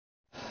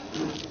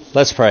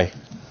Let's pray.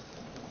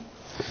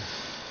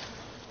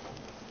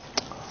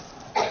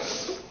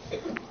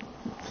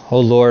 Oh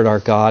Lord, our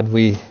God,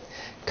 we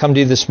come to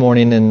you this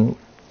morning and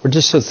we're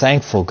just so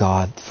thankful,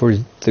 God, for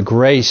the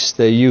grace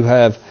that you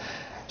have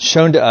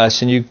shown to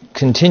us and you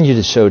continue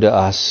to show to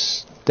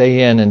us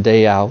day in and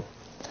day out.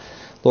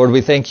 Lord,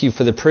 we thank you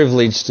for the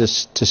privilege to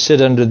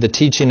sit under the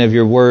teaching of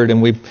your word,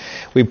 and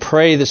we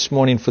pray this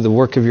morning for the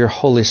work of your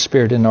Holy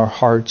Spirit in our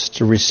hearts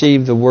to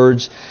receive the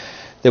words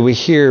that we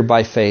hear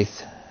by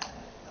faith.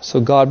 So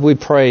God, we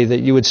pray that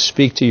you would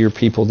speak to your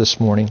people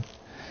this morning.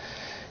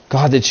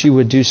 God, that you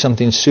would do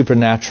something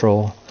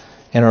supernatural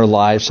in our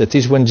lives, that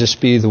these wouldn't just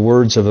be the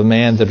words of a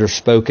man that are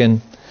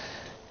spoken.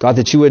 God,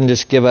 that you wouldn't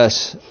just give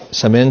us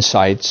some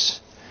insights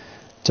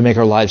to make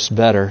our lives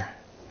better.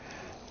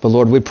 But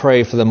Lord, we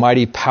pray for the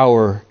mighty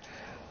power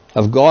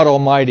of God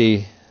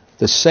Almighty,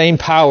 the same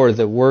power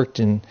that worked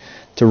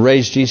to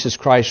raise Jesus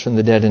Christ from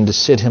the dead and to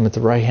sit him at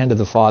the right hand of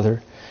the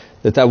Father,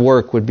 that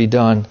work would be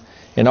done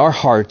in our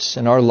hearts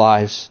and our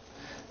lives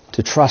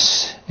to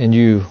trust in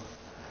you.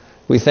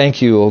 We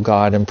thank you, O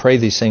God, and pray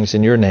these things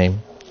in your name.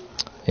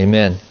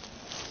 Amen.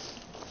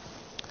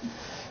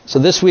 So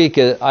this week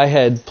I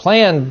had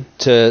planned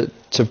to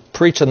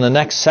preach on the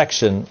next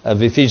section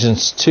of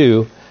Ephesians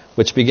 2,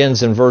 which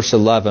begins in verse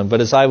 11.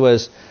 But as I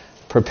was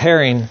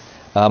preparing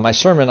my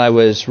sermon, I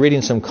was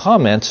reading some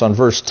comments on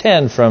verse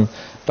 10 from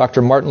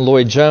Dr. Martin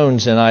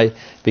Lloyd-Jones, and I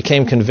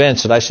became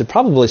convinced that I should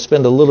probably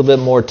spend a little bit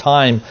more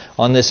time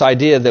on this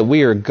idea that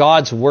we are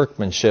God's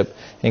workmanship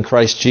in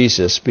Christ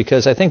Jesus,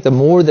 because I think the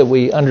more that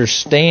we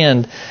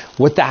understand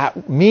what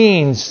that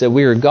means, that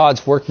we are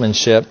God's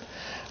workmanship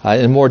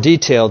in more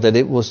detail, that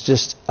it will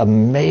just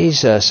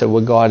amaze us at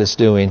what God is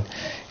doing,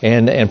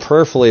 and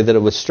prayerfully that it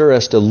would stir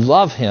us to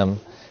love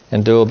him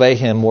and to obey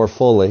him more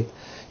fully.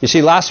 You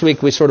see, last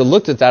week we sort of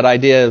looked at that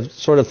idea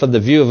sort of from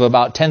the view of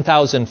about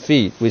 10,000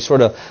 feet. We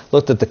sort of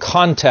looked at the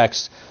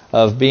context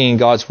of being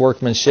God's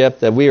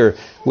workmanship, that we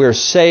are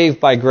saved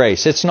by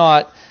grace. It's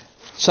not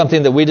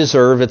something that we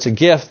deserve. It's a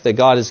gift that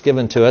God has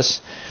given to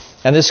us.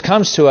 And this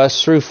comes to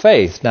us through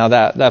faith. Now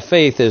that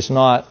faith is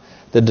not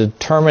the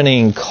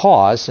determining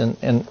cause,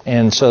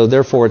 and so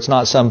therefore it's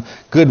not some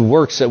good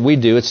works that we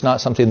do. It's not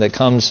something that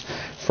comes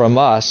from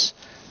us.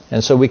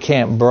 And so we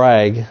can't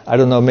brag. I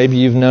don't know, maybe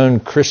you've known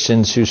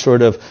Christians who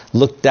sort of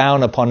look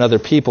down upon other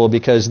people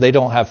because they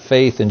don't have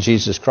faith in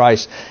Jesus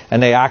Christ,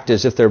 and they act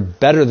as if they're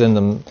better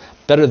than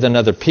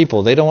other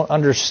people. They don't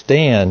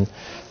understand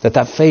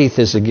that faith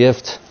is a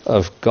gift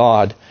of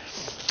God.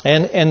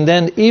 And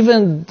then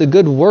even the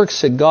good works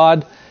that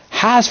God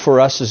has for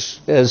us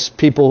as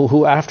people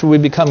who, after we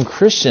become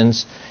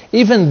Christians,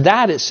 even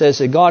that, it says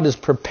that God has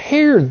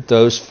prepared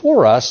those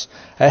for us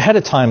ahead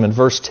of time in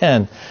verse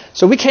 10.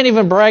 So we can't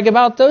even brag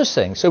about those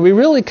things. So we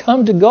really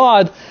come to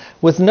God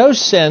with no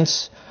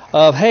sense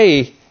of,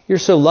 hey, you're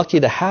so lucky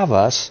to have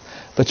us,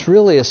 but it's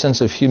really a sense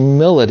of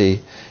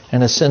humility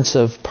and a sense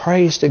of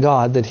praise to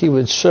God that he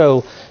would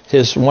show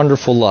his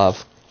wonderful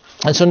love.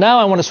 And so now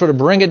I want to sort of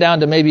bring it down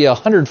to maybe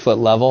 100-foot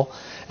level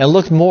and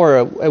look more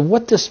at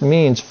what this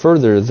means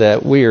further,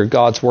 that we are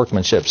God's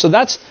workmanship. So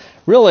that's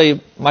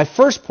really my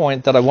first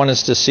point that I want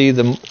us to see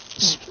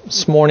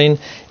this morning,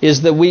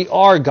 is that we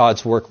are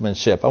God's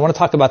workmanship. I want to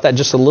talk about that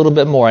just a little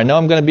bit more. I know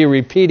I'm going to be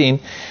repeating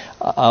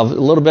a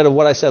little bit of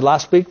what I said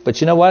last week, but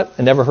you know what?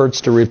 It never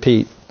hurts to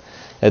repeat.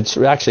 It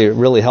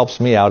really helps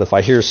me out if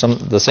I hear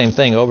the same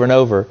thing over and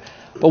over.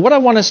 But what I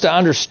want us to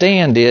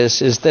understand is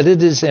that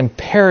it is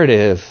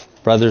imperative,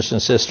 brothers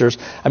and sisters.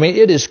 I mean,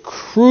 it is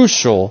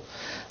crucial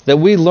that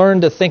we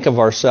learn to think of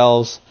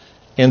ourselves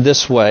in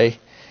this way.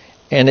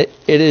 And it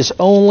is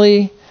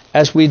only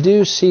as we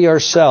do see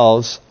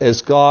ourselves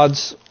as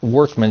God's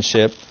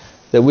workmanship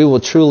that we will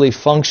truly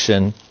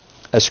function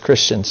as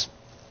Christians.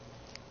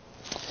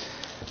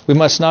 We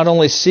must not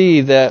only see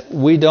that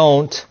we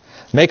don't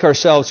make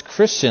ourselves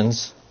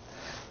Christians,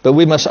 but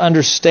we must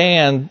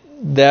understand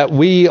that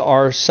we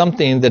are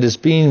something that is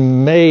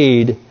being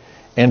made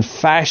and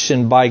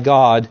fashioned by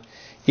God,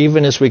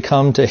 even as we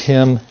come to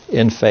him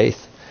in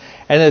faith.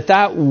 And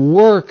that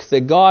work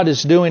that God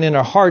is doing in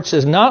our hearts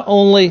is not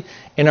only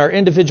in our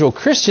individual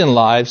Christian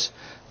lives,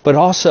 but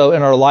also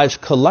in our lives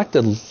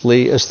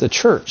collectively as the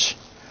church.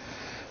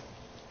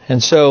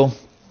 And so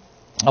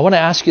I want to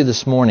ask you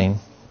this morning,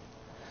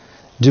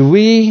 do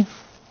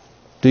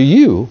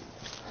you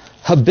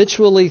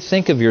habitually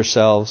think of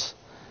yourselves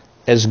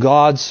as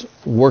God's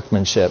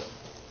workmanship?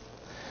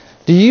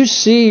 Do you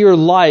see your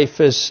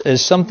life as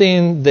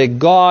something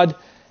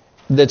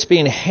that's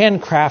being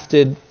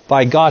handcrafted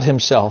by God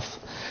himself?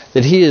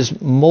 That he is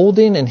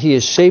molding and he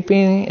is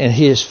shaping and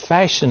he is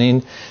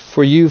fashioning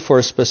for you for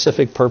a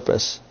specific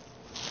purpose.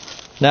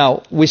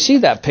 Now, we see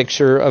that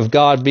picture of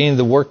God being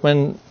the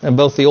workman in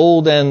both the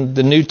Old and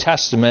the New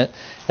Testament,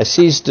 as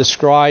he's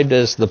described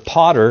as the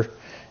potter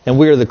and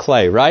we are the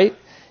clay, right?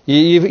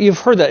 You've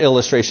heard that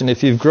illustration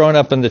if you've grown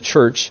up in the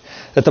church,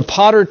 that the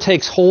potter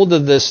takes hold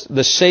of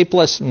the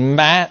shapeless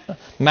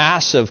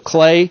mass of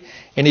clay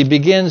and he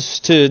begins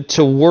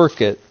to work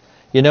it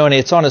And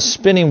it's on a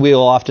spinning wheel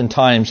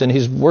oftentimes, and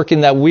he's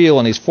working that wheel,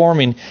 and he's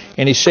forming,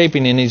 and he's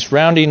shaping, and he's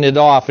rounding it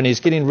off, and he's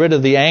getting rid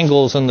of the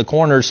angles and the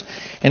corners,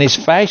 and he's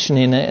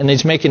fashioning it, and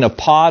he's making a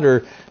pot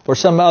or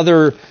some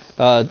other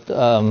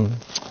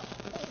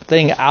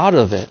thing out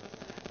of it.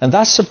 And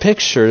that's the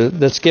picture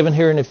that's given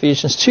here in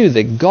Ephesians 2,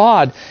 that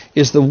God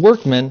is the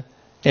workman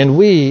and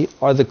we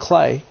are the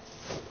clay.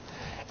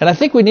 And I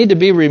think we need to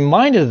be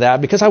reminded of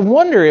that, because I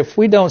wonder if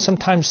we don't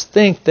sometimes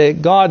think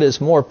that God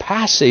is more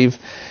passive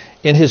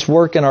in his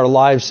work in our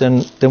lives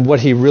than what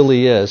he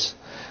really is.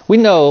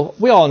 We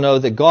all know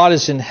that God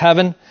is in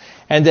heaven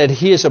and that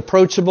he is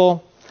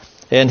approachable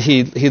and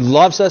he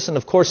loves us. And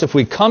of course, if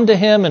we come to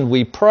him and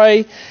we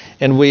pray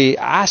and we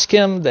ask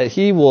him, that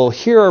he will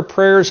hear our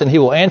prayers and he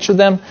will answer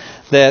them,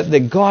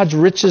 that God's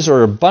riches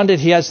are abundant.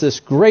 He has this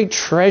great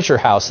treasure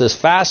house, this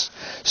vast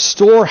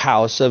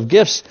storehouse of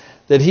gifts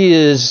that he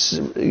is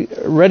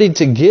ready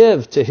to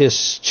give to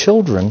his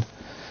children.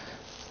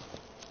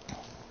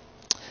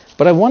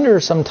 But I wonder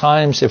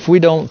sometimes if we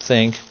don't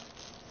think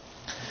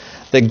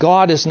that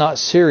God is not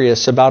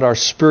serious about our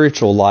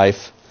spiritual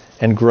life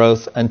and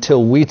growth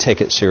until we take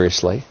it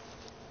seriously.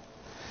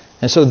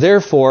 And so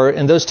therefore,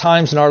 in those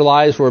times in our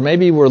lives where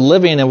maybe we're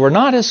living and we're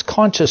not as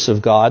conscious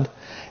of God,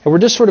 and we're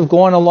just sort of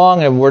going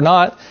along and we're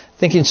not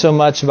thinking so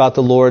much about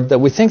the Lord, that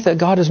we think that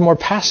God is more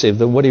passive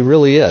than what he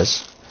really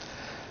is.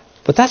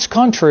 But that's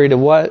contrary to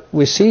what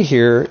we see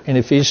here in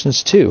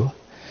Ephesians 2.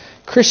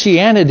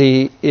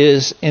 Christianity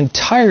is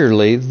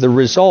entirely the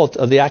result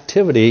of the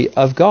activity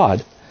of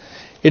God.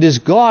 It is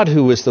God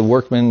who is the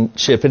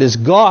workmanship. It is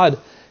God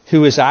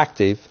who is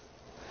active.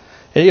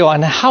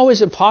 And how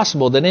is it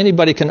possible that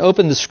anybody can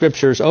open the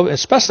scriptures,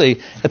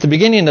 especially at the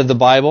beginning of the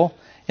Bible,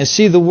 and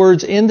see the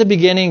words "in the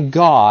beginning,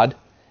 God,"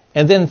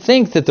 and then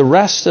think that the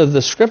rest of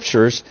the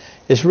scriptures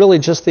is really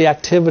just the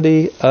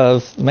activity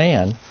of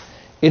man?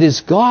 It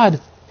is God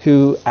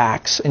who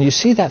acts, and you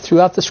see that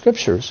throughout the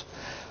scriptures.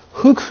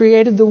 Who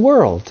created the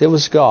world? It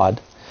was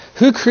God.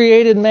 Who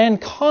created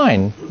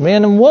mankind,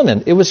 man and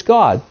woman? It was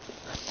God.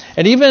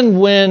 And even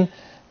when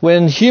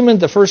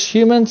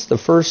the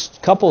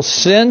first couple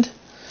sinned,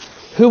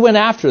 who went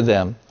after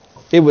them?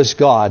 It was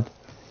God.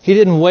 He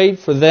didn't wait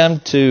for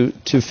them to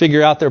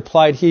figure out their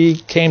plight. He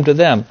came to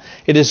them.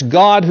 It is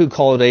God who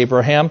called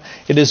Abraham.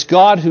 It is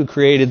God who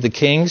created the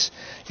kings.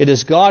 It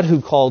is God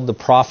who called the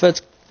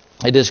prophets.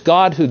 It is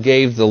God who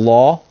gave the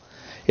law.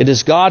 It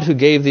is God who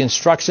gave the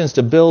instructions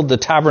to build the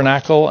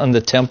tabernacle and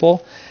the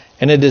temple.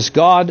 And it is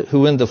God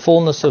who in the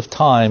fullness of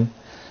time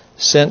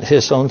sent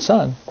his own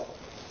son.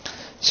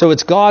 So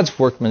it's God's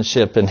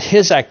workmanship and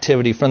his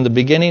activity from the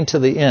beginning to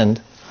the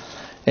end.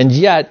 And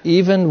yet,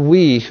 even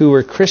we who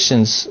are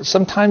Christians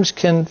sometimes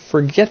can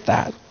forget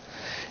that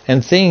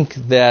and think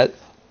that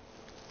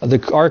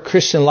our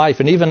Christian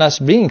life, and even us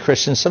being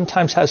Christians,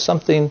 sometimes has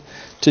something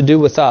to do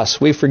with us.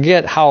 We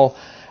forget how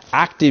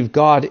active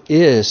God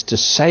is to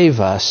save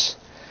us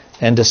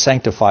and to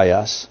sanctify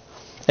us.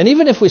 And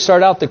even if we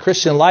start out the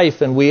Christian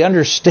life and we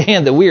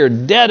understand that we are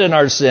dead in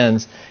our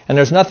sins and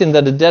there's nothing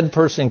that a dead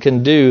person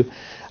can do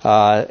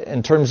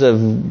in terms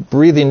of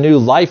breathing new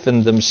life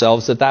in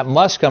themselves, that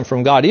must come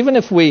from God. Even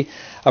if we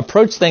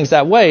approach things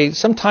that way,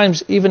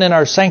 sometimes even in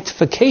our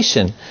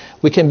sanctification,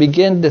 we can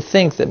begin to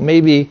think that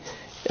maybe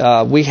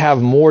we have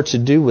more to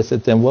do with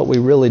it than what we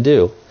really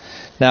do.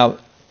 Now,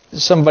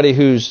 somebody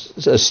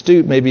who's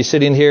astute may be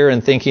sitting here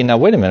and thinking, now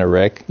wait a minute,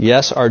 Rick.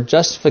 Yes, our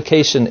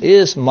justification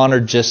is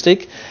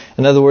monergistic.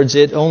 In other words,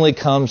 it only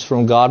comes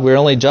from God. We're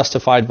only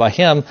justified by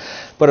him.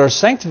 But our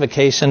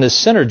sanctification is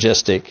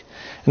synergistic.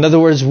 In other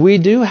words, we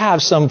do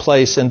have some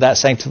place in that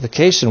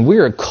sanctification. We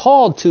are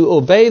called to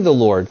obey the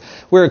Lord.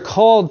 We're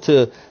called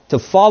to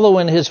follow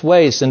in his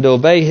ways and to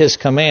obey his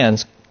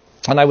commands.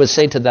 And I would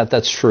say to that,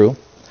 that's true.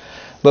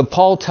 But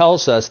Paul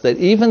tells us that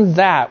even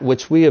that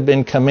which we have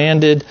been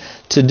commanded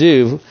to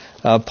do,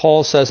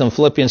 Paul says in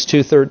Philippians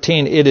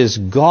 2:13, it is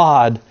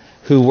God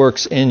who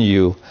works in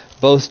you,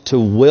 both to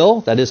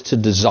will, that is to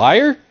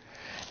desire,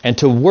 and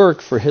to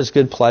work for his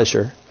good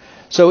pleasure.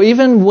 So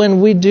even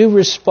when we do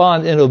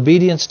respond in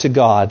obedience to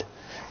God,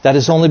 that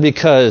is only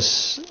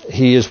because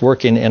he is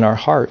working in our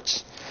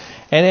hearts.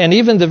 And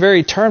even the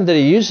very term that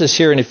he uses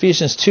here in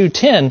Ephesians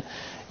 2:10,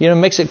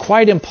 makes it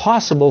quite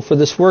impossible for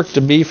this work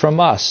to be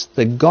from us.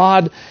 That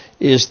God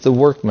is the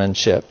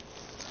workmanship.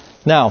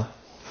 Now,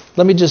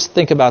 let me just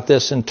think about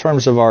this in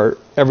terms of our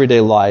everyday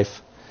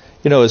life.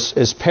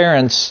 As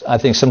parents, I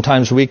think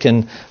sometimes we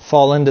can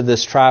fall into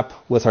this trap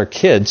with our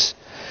kids.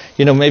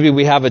 Maybe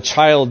we have a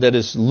child that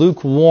is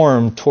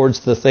lukewarm towards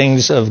the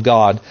things of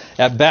God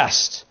at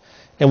best.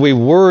 And we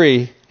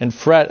worry and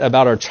fret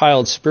about our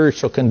child's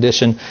spiritual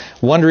condition,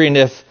 wondering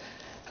if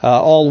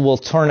all will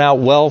turn out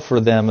well for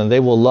them and they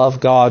will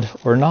love God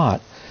or not.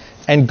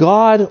 And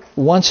God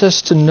wants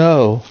us to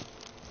know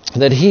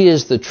that he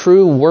is the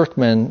true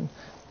workman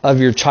of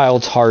your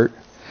child's heart.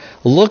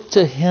 Look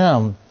to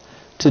him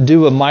to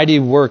do a mighty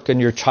work in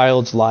your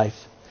child's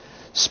life.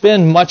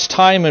 Spend much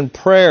time in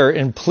prayer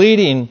and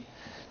pleading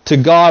to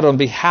God on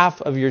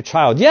behalf of your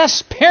child.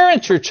 Yes,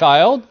 parent your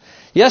child.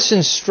 Yes,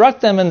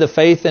 instruct them in the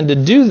faith and to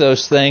do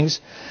those things.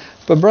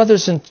 But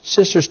brothers and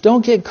sisters,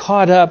 don't get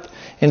caught up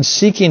in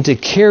seeking to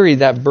carry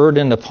that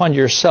burden upon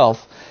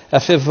yourself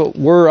as if it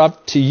were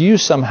up to you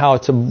somehow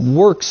to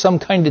work some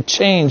kind of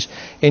change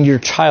in your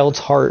child's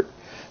heart.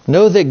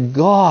 Know that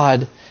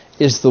God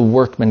is the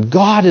workman.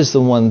 God is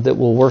the one that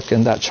will work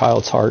in that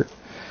child's heart.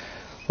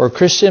 Or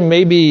Christian,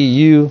 maybe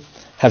you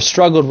have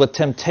struggled with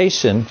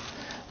temptation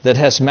that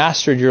has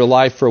mastered your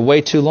life for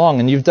way too long,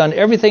 and you've done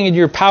everything in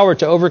your power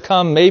to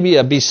overcome maybe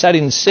a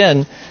besetting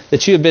sin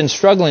that you have been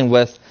struggling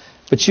with,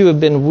 but you have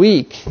been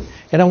weak.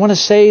 And I want to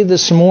say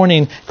this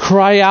morning,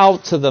 cry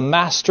out to the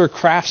master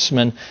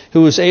craftsman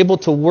who is able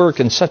to work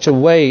in such a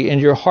way in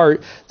your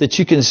heart that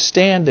you can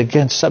stand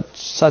against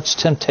such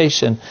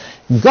temptation.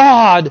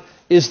 God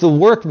is the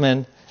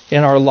workman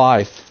in our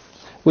life.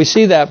 We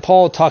see that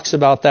Paul talks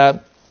about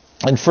that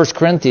in 1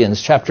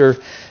 Corinthians chapter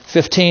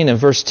 15 and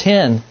verse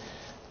 10.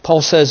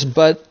 Paul says,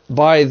 but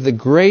by the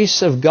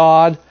grace of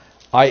God,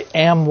 I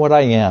am what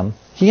I am.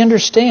 He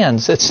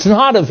understands it's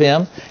not of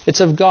him,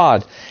 it's of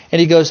God. And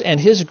he goes, and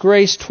his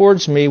grace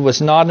towards me was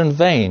not in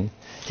vain.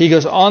 He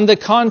goes, on the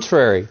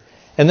contrary.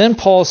 And then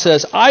Paul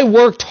says, I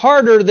worked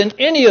harder than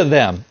any of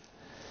them.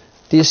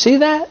 Do you see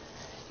that?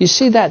 You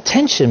see that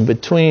tension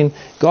between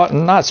God,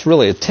 and not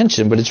really a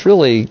tension, but it's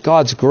really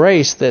God's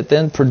grace that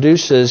then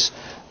produces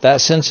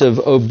that sense of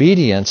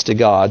obedience to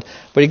God.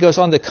 But he goes,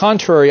 on the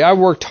contrary, I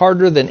worked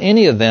harder than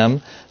any of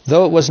them,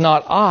 though it was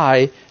not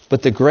I,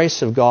 but the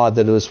grace of God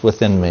that was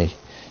within me.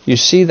 You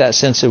see that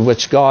sense in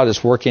which God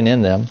is working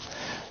in them.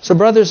 So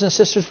brothers and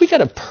sisters, we got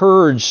to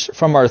purge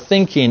from our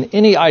thinking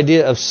any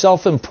idea of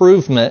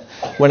self-improvement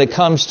when it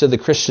comes to the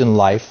Christian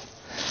life.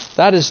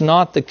 That is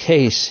not the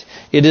case.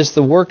 It is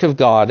the work of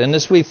God. And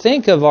as we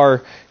think of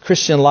our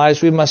Christian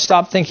lives, we must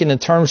stop thinking in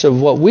terms of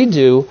what we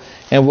do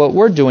and what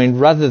we're doing,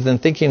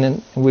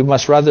 we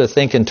must rather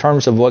think in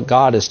terms of what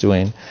God is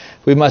doing.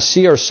 We must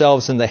see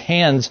ourselves in the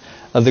hands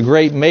of the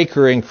great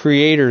Maker and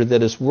Creator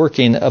that is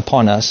working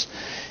upon us.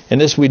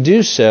 And as we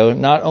do so,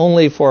 not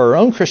only for our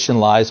own Christian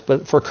lives,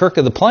 but for Kirk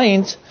of the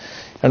Plains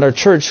and our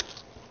church,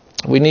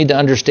 we need to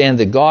understand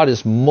that God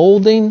is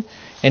molding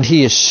and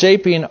He is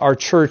shaping our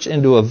church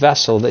into a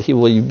vessel that He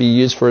will be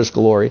used for His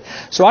glory.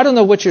 So I don't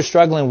know what you're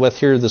struggling with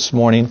here this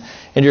morning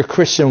in your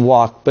Christian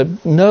walk,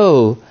 but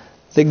know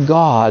that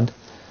God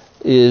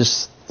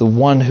is the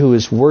one who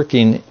is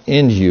working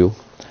in you.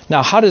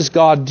 Now, how does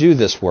God do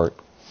this work?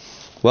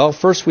 Well,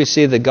 first we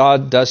see that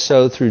God does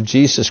so through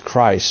Jesus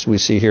Christ, we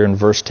see here in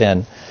verse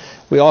 10.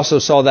 We also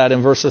saw that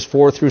in verses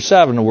 4 through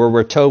 7, where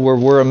we're told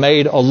we're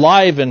made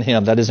alive in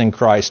Him, that is in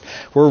Christ.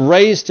 We're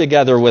raised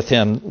together with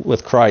Him,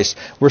 with Christ.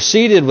 We're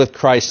seated with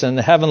Christ in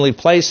the heavenly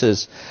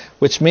places,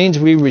 which means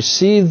we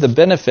receive the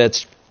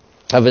benefits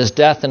of His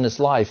death and His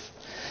life.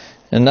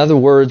 In other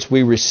words,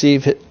 we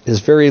receive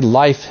His very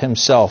life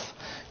Himself.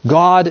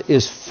 God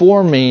is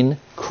forming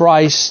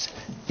Christ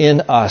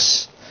in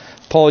us.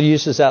 Paul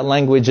uses that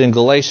language in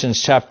Galatians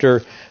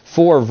chapter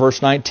 4,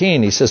 verse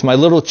 19. He says, my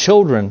little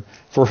children,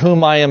 for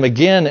whom I am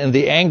again in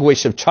the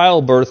anguish of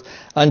childbirth,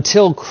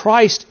 until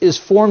Christ is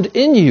formed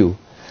in you.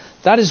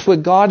 That is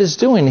what God is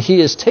doing. He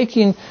is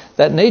taking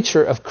that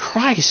nature of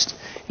Christ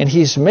and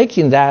He's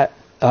making that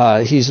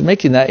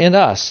in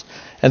us.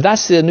 And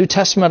that's the New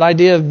Testament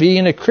idea of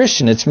being a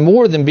Christian. It's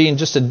more than being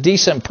just a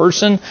decent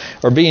person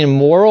or being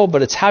moral,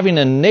 but it's having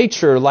a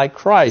nature like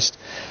Christ.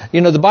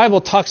 You know, the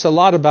Bible talks a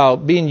lot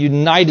about being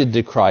united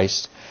to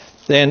Christ.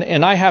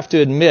 And I have to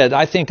admit,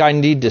 I think I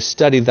need to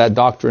study that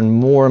doctrine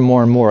more and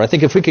more and more. I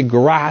think if we could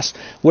grasp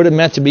what it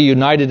meant to be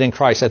united in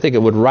Christ, I think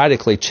it would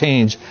radically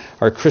change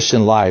our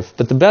Christian life.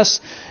 But the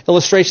best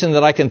illustration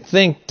that I can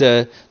think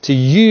to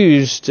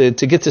use to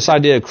get this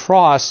idea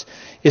across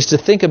is to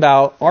think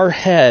about our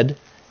head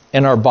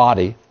and our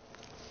body.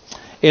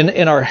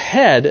 In our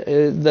head,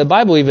 the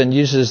Bible even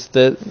uses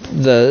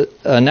the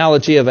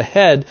analogy of a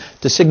head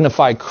to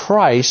signify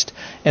Christ,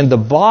 and the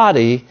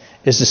body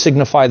is to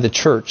signify the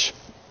church.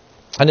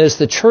 And as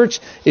the church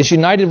is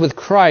united with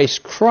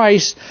Christ,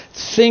 Christ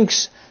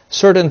thinks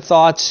certain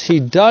thoughts, He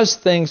does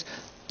things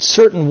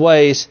certain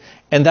ways,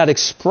 and that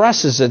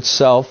expresses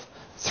itself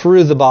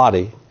through the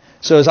body.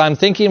 So as I'm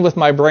thinking with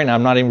my brain,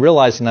 I'm not even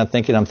realizing I'm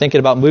thinking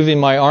about moving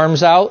my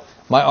arms out,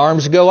 my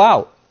arms go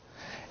out.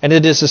 And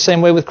it is the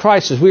same way with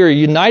Christ. As we are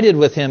united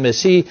with Him,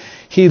 as He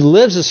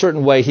lives a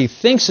certain way, He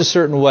thinks a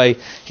certain way,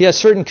 He has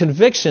certain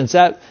convictions,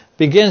 that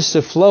begins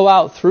to flow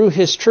out through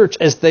His church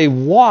as they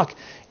walk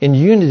in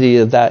unity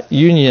of that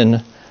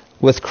union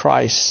with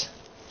Christ.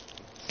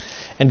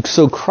 And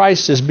so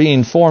Christ is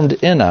being formed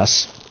in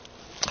us.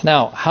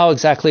 Now, how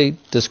exactly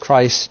does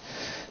Christ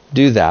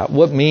do that?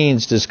 What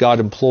means does God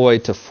employ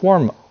to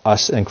form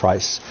us in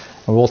Christ?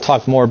 And we'll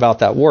talk more about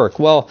that work.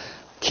 Well,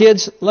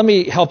 kids, let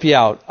me help you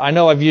out. I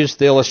know I've used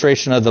the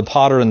illustration of the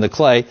potter and the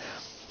clay,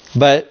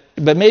 but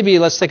maybe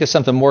let's think of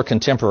something more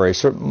contemporary,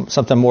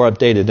 something more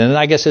updated. And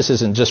I guess this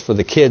isn't just for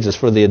the kids, it's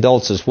for the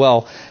adults as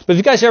well. But have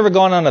you guys ever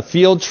gone on a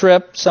field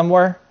trip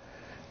somewhere?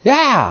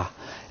 Yeah.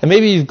 And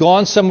maybe you've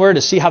gone somewhere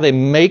to see how they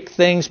make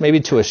things,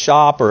 maybe to a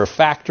shop or a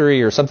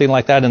factory or something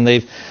like that, and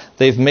they've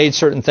they've made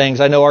certain things.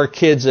 I know our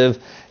kids have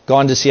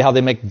gone to see how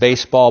they make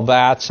baseball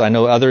bats. I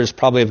know others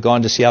probably have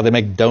gone to see how they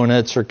make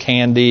donuts or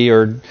candy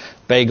or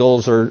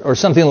bagels or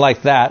something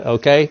like that,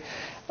 okay?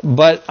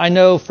 But I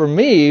know for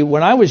me,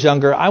 when I was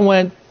younger, I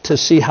went to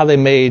see how they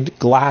made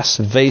glass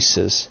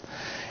vases.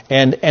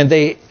 And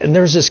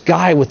there's this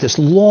guy with this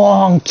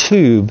long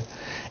tube,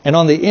 and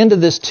on the end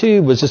of this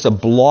tube was just a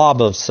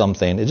blob of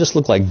something. It just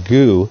looked like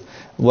goo.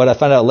 What I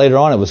found out later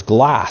on, it was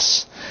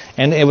glass.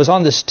 And it was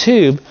on this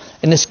tube,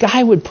 and this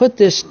guy would put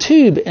this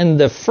tube in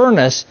the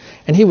furnace,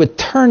 and he would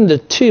turn the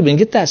tube and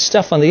get that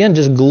stuff on the end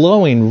just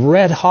glowing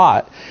red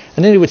hot.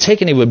 And then he would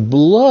take and he would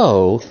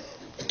blow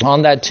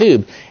on that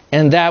tube,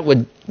 and that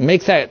would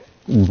make that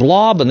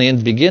blob on the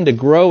end begin to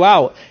grow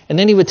out. And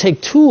then he would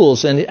take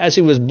tools, and as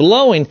he was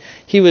blowing,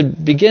 he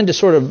would begin to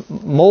sort of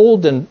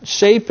mold and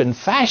shape and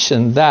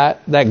fashion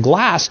that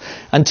glass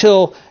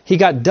until he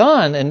got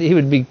done, and he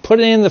would be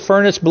putting it in the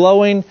furnace,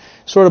 blowing,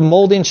 sort of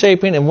molding,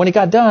 shaping, and when he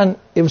got done,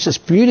 it was this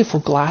beautiful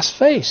glass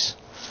vase.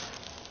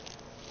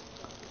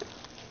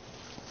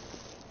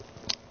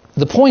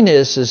 The point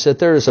is that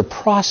there is a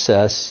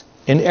process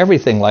in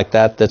everything like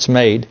that that's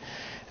made.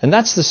 And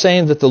that's the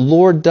same that the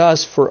Lord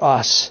does for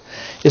us,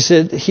 is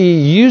that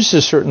He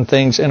uses certain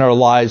things in our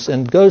lives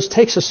and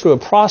takes us through a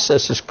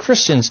process as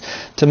Christians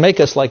to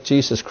make us like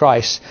Jesus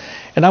Christ.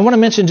 And I want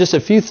to mention just a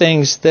few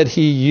things that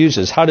He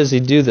uses. How does He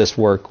do this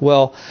work?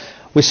 Well,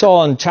 we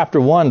saw in chapter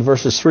 1,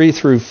 verses 3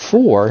 through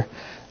 4,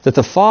 that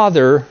the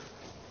Father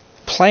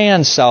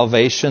plans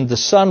salvation, the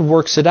Son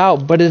works it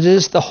out, but it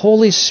is the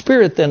Holy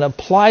Spirit then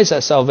applies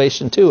that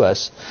salvation to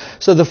us.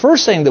 So the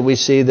first thing that we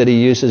see that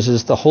He uses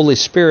is the Holy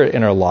Spirit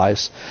in our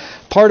lives,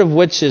 part of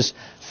which is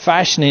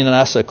fashioning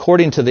us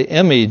according to the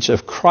image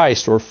of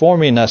Christ, or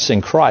forming us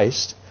in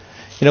Christ.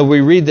 You know, we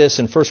read this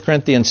in 1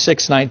 Corinthians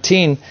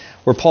 6:19,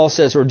 where Paul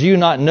says, "Or do you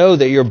not know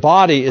that your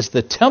body is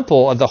the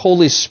temple of the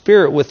Holy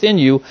Spirit within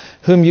you,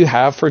 whom you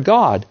have for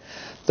God?"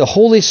 The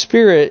Holy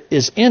Spirit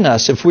is in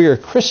us if we are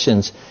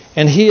Christians,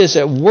 and He is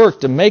at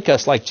work to make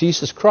us like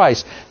Jesus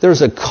Christ.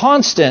 There's a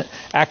constant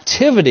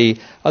activity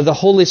of the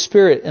Holy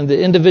Spirit in the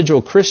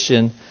individual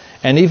Christian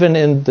and even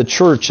in the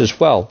church as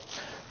well.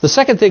 The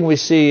second thing we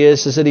see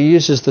is that He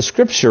uses the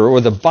Scripture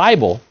or the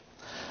Bible.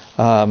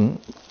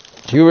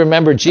 You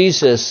remember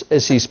Jesus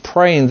as He's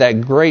praying that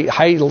great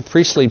high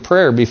priestly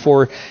prayer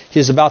before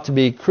He's about to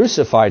be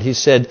crucified. He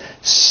said,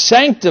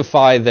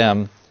 "Sanctify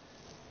them."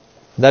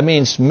 That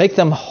means make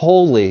them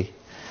holy,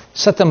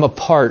 set them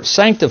apart,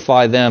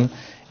 sanctify them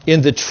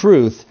in the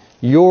truth.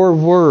 Your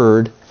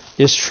word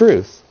is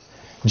truth.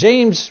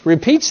 James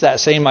repeats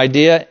that same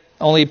idea,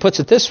 only he puts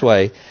it this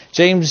way.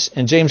 James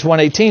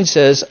 1:18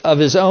 says, "Of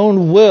His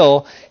own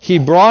will He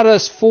brought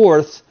us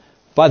forth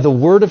by the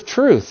word of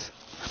truth."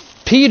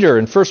 Peter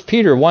in 1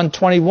 Peter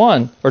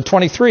 1:21 or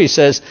 23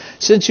 says,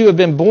 "Since you have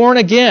been born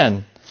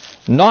again,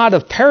 not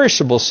of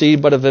perishable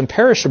seed, but of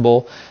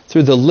imperishable,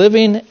 through the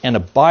living and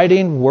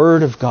abiding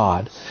Word of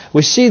God."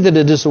 We see that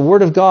it is the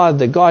Word of God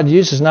that God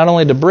uses not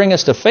only to bring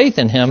us to faith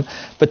in Him,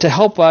 but to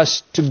help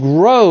us to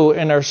grow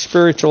in our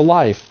spiritual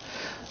life.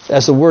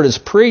 As the Word is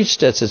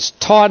preached, as it's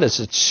taught, as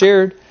it's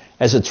shared,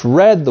 as it's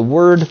read, the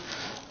Word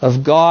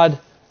of God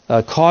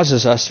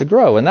causes us to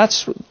grow. And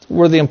that's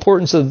where the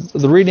importance of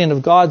the reading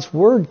of God's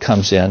Word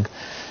comes in.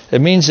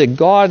 It means that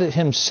God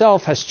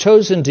Himself has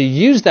chosen to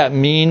use that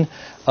mean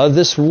of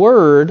this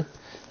Word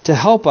to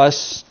help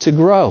us to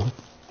grow.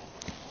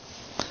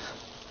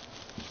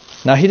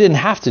 Now, He didn't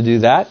have to do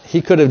that.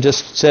 He could have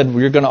just said,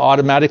 "You're going to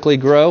automatically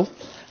grow."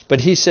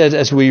 But He said,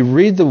 as we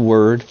read the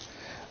Word,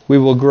 we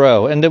will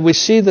grow. And that we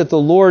see that the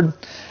Lord,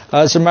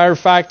 as a matter of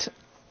fact,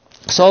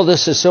 saw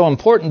this as so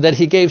important that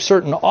He gave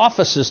certain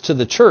offices to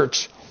the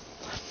church,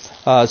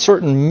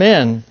 certain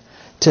men,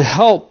 to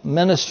help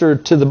minister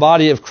to the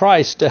body of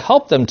Christ, to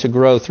help them to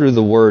grow through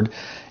the Word.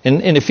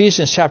 In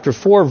Ephesians chapter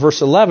 4,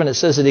 verse 11, it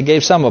says that He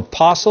gave some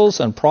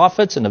apostles and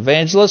prophets and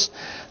evangelists,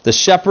 the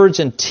shepherds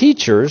and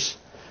teachers.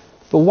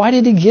 But why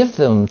did He give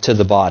them to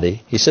the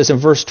body? He says in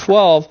verse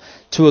 12,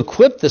 "To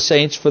equip the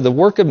saints for the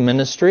work of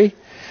ministry,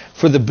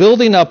 for the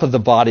building up of the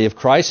body of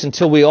Christ,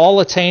 until we all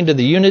attain to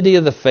the unity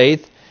of the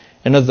faith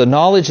and of the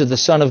knowledge of the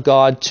Son of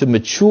God, to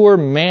mature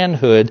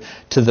manhood,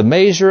 to the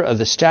measure of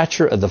the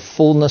stature of the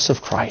fullness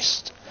of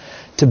Christ."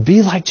 To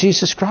be like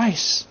Jesus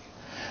Christ.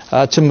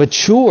 To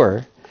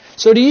mature.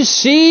 So do you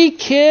see,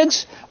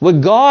 kids,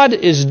 what God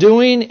is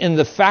doing in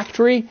the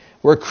factory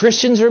where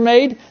Christians are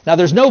made? Now,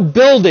 there's no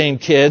building,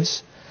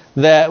 kids,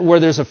 where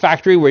there's a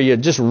factory where you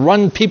just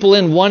run people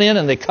in one end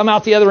and they come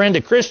out the other end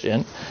a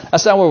Christian.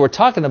 That's not what we're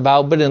talking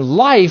about. But in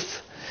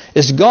life,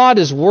 as God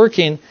is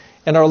working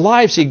in our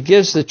lives, He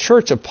gives the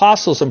church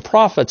apostles and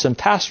prophets and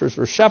pastors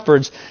or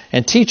shepherds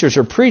and teachers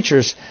or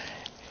preachers.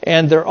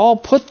 And they're all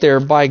put there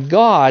by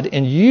God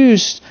and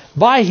used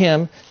by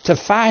Him to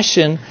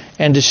fashion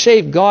and to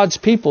shape God's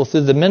people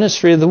through the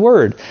ministry of the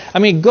Word. I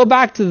mean, go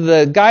back to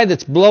the guy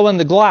that's blowing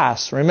the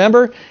glass.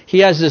 Remember? He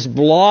has this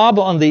blob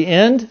on the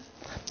end,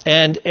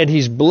 and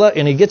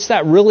he gets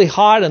that really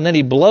hot, and then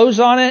he blows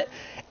on it,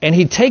 and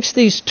he takes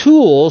these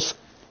tools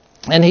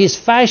And he's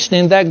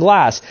fashioning that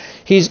glass.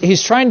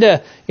 He's trying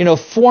to,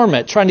 form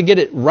it, trying to get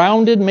it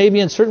rounded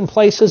maybe in certain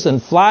places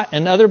and flat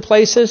in other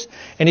places.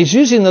 And he's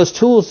using those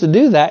tools to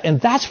do that.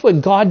 And that's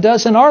what God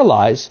does in our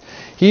lives.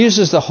 He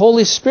uses the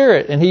Holy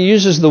Spirit and he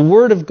uses the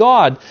Word of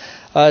God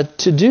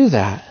to do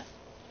that.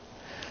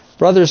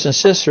 Brothers and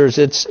sisters,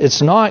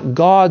 it's not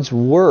God's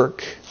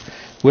work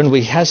when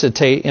we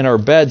hesitate in our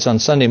beds on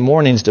Sunday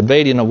mornings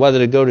debating on whether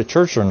to go to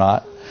church or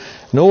not.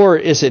 Nor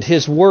is it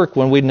His work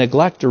when we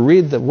neglect to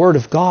read the Word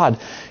of God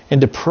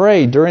and to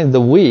pray during the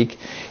week.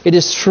 It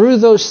is through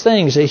those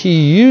things that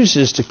He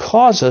uses to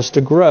cause us to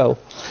grow.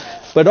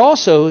 But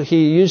also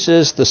He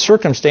uses the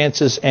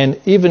circumstances and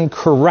even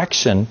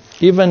correction,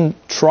 even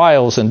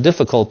trials and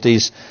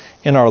difficulties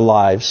in our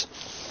lives.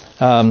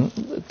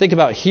 Think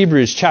about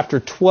Hebrews chapter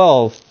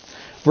 12,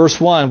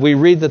 verse 1. We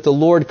read that the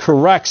Lord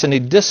corrects and He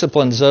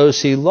disciplines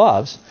those He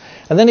loves.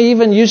 And then He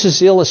even uses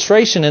the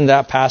illustration in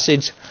that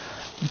passage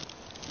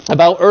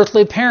about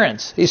earthly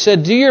parents. He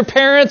said, do your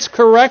parents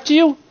correct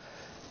you?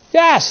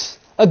 Yes.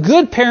 A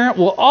good parent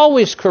will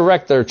always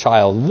correct their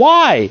child.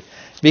 Why?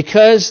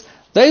 Because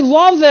they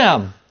love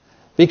them.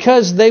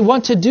 Because they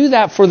want to do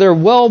that for their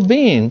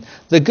well-being.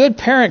 The good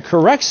parent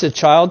corrects the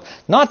child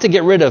not to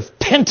get rid of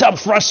pent-up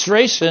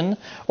frustration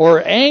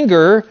or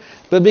anger,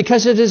 but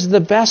because it is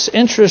the best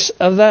interest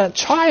of that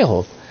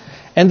child.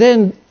 And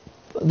then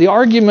the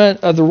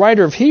argument of the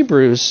writer of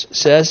Hebrews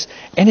says,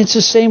 and it's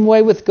the same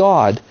way with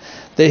God,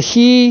 that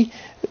He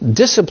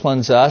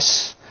disciplines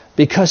us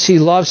because He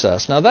loves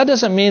us. Now that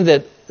doesn't mean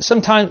that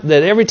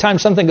every time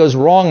something goes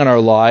wrong in our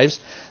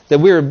lives that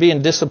we are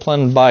being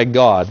disciplined by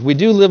God. We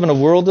do live in a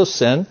world of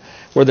sin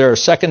where there are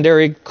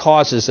secondary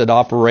causes that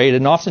operate,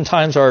 and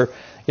oftentimes our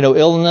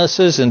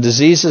illnesses and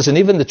diseases and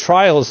even the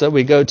trials that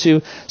we go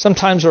to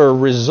sometimes are a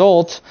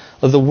result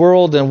of the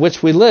world in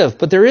which we live.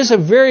 But there is a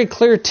very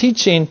clear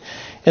teaching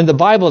in the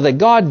Bible that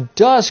God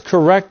does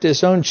correct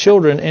His own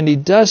children, and He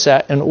does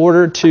that in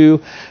order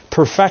to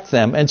perfect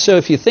them. And so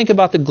if you think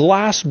about the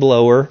glass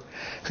blower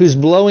who's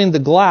blowing the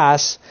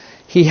glass,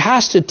 he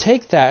has to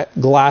take that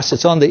glass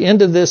that's on the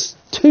end of this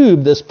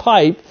tube, this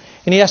pipe,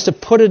 and he has to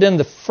put it in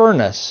the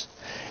furnace.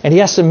 And he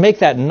has to make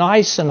that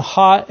nice and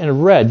hot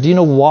and red. Do you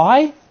know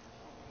why?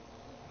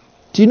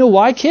 Do you know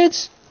why,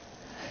 kids?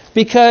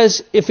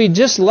 Because if he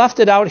just left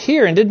it out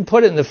here and didn't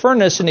put it in the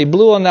furnace and he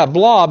blew on that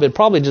blob, it'd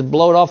probably just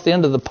blow it off the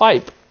end of the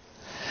pipe.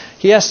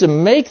 He has to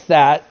make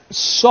that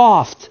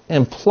soft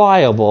and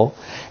pliable.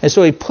 And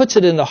so he puts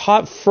it in the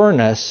hot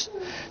furnace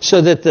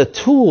so that the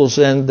tools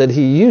that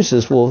he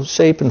uses will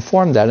shape and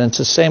form that. And it's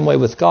the same way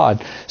with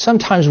God.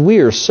 Sometimes we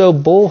are so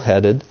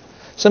bullheaded.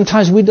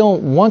 Sometimes we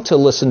don't want to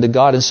listen to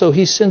God. And so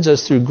He sends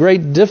us through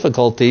great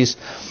difficulties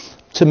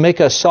to make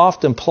us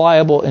soft and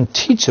pliable and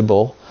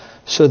teachable,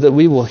 so that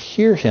we will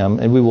hear Him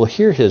and we will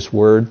hear His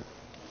Word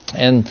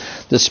and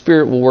the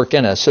Spirit will work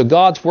in us. So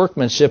God's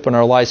workmanship in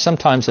our lives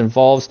sometimes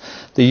involves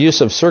the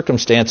use of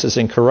circumstances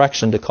and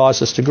correction to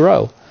cause us to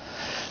grow.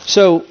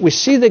 So we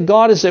see that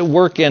God is at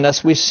work in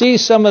us. We see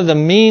some of the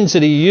means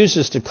that He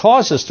uses to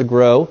cause us to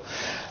grow.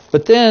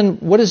 But then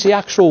what is the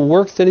actual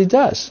work that He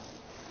does?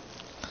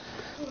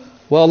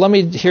 Well, let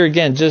me here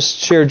again just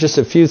share just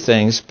a few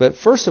things. But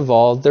first of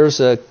all, there's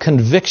a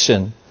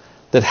conviction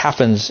that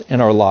happens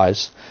in our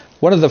lives.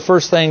 One of the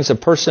first things a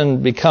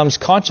person becomes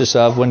conscious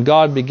of when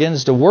God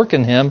begins to work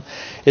in him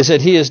is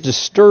that he is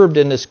disturbed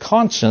in his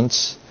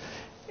conscience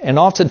and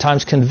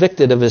oftentimes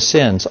convicted of his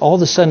sins. All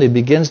of a sudden he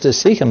begins to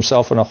see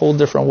himself in a whole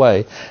different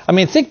way. I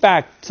mean, think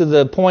back to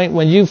the point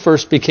when you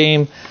first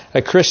became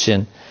a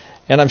Christian.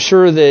 And I'm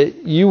sure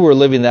that you were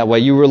living that way.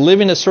 You were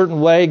living a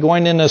certain way,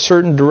 going in a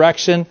certain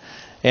direction.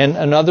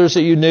 And others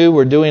that you knew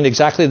were doing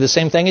exactly the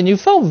same thing, and you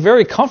felt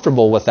very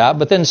comfortable with that.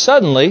 But then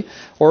suddenly,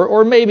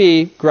 or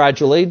maybe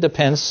gradually,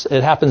 depends,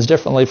 it happens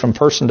differently from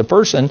person to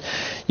person,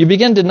 you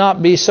begin to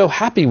not be so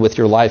happy with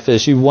your life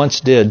as you once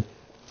did.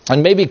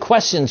 And maybe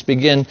questions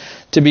begin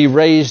to be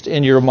raised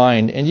in your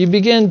mind. And you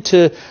begin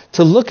to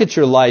look at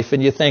your life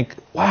and you think,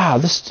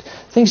 wow,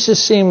 things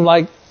just seem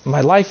like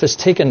my life has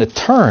taken a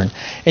turn.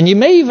 And you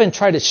may even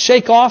try to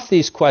shake off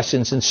these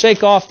questions and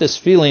shake off this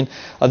feeling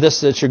of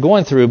this that you're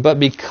going through. But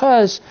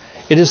because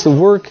it is the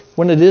work,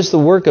 when it is the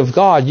work of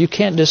God, you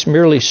can't just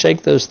merely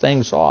shake those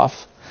things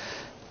off.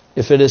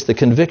 If it is the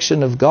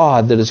conviction of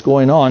God that is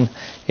going on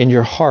in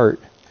your heart.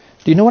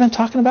 Do you know what I'm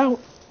talking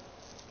about?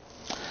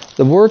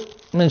 The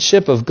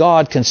workmanship of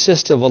God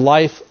consists of a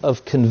life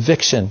of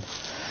conviction.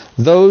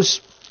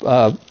 Those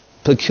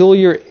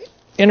peculiar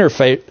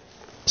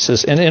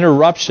interfaces and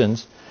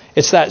interruptions,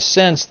 it's that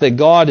sense that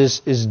God is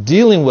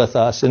dealing with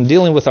us and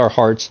dealing with our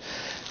hearts.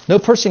 No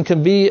person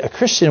can be a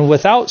Christian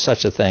without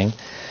such a thing.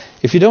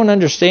 If you don't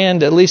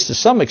understand, at least to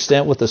some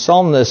extent, what the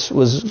psalmist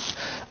was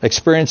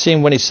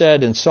experiencing when he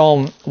said in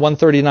Psalm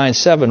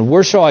 139:7,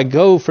 "Where shall I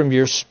go from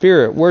your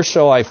spirit? Where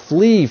shall I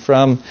flee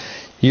from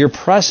your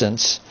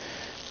presence?"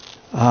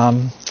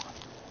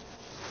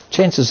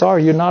 Chances are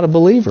you're not a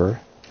believer.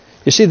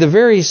 You see, the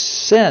very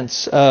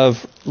sense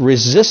of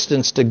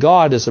resistance to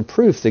God is a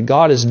proof that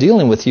God is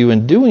dealing with you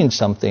and doing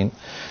something.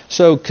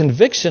 So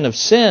conviction of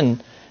sin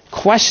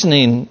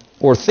questioning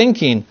or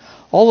thinking,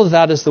 all of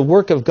that is the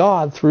work of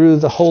God through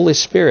the Holy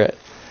Spirit.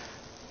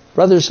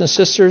 Brothers and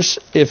sisters,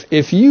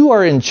 if you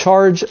are in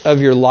charge of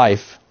your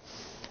life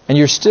and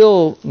you're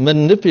still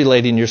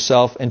manipulating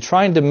yourself and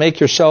trying to make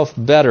yourself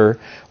better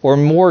or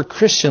more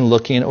Christian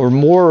looking or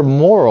more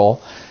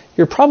moral,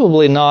 you're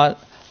probably not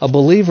a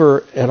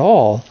believer at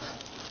all.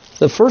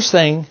 The first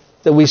thing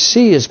that we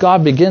see as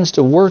God begins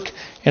to work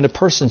in a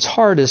person's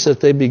heart is that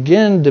they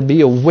begin to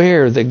be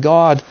aware that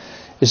God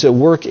is at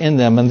work in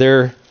them and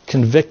they're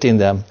convicting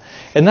them.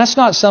 And that's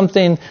not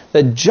something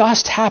that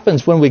just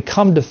happens when we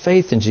come to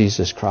faith in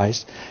Jesus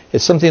Christ.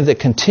 It's something that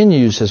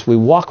continues as we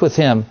walk with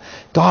Him.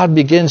 God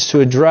begins to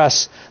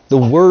address the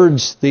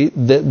words,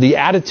 the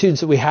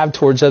attitudes that we have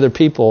towards other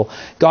people.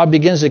 God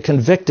begins to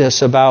convict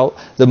us about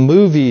the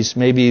movies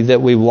maybe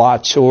that we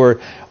watch or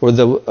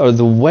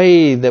the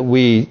way that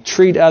we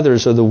treat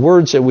others or the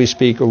words that we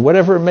speak or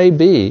whatever it may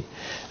be.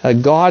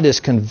 God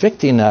is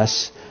convicting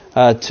us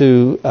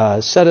to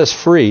set us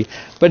free.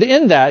 But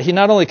in that, He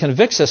not only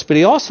convicts us, but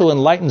He also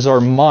enlightens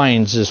our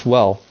minds as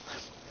well.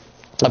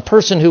 A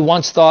person who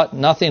once thought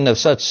nothing of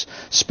such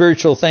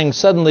spiritual things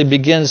suddenly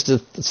begins to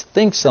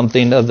think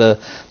something of the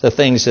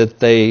things that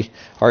they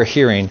are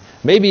hearing.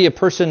 Maybe a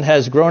person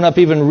has grown up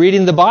even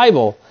reading the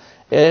Bible,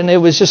 and it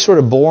was just sort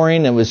of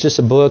boring. It was just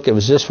a book. It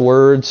was just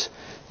words.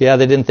 Yeah,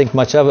 they didn't think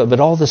much of it. But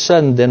all of a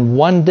sudden,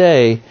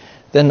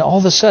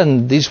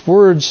 these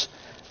words,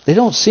 they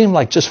don't seem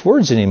like just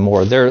words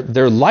anymore.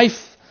 They're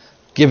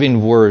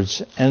life-giving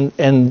words.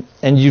 And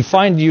you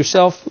find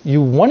yourself,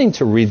 you wanting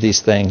to read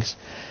these things.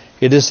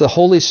 It is the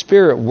Holy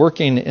Spirit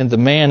working in the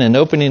man and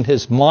opening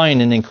his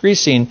mind and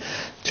increasing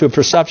to a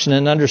perception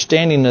and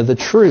understanding of the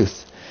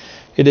truth.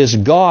 It is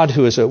God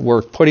who is at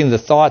work, putting the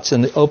thoughts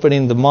and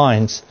opening the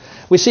minds.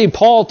 We see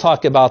Paul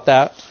talk about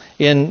that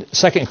in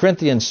 2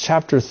 Corinthians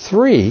chapter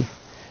 3.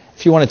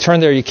 If you want to turn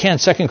there, you can.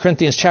 2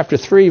 Corinthians chapter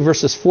 3,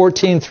 verses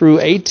 14 through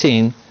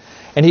 18.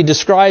 And he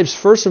describes,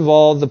 first of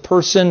all, the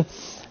person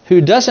who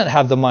doesn't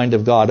have the mind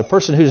of God, a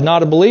person who's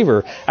not a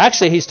believer.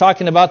 Actually, he's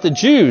talking about the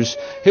Jews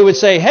who would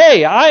say,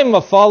 hey, I'm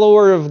a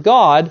follower of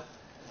God,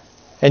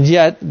 and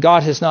yet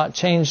God has not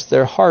changed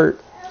their heart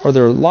or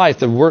their life.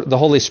 The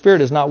Holy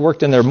Spirit has not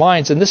worked in their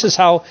minds. And this is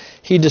how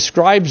he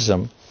describes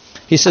them.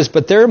 He says,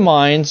 but their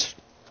minds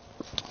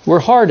were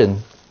hardened.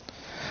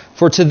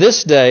 For to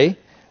this day,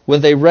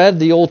 when they read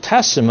the Old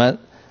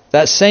Testament,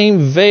 that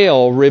same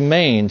veil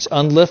remains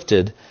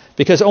unlifted,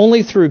 because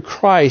only through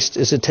Christ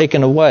is it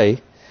taken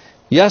away.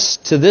 Yes,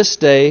 to this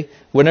day,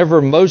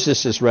 whenever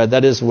Moses is read,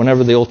 that is,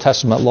 whenever the Old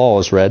Testament law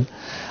is read,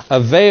 a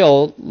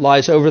veil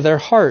lies over their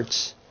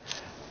hearts.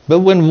 But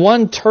when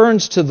one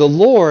turns to the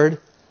Lord,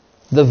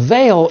 the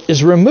veil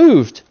is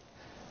removed.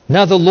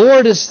 Now the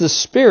Lord is the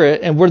Spirit,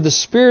 and where the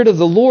Spirit of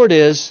the Lord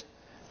is,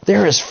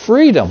 there is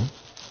freedom.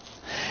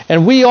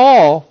 And we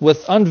all,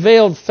 with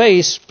unveiled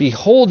face,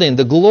 beholding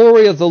the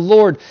glory of the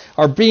Lord,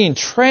 are being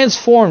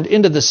transformed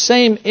into the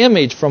same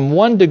image from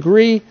one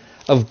degree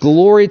of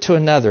glory to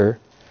another.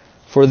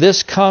 For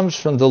this comes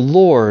from the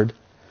Lord,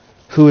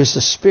 who is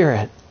the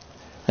Spirit.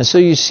 And so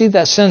you see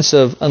that sense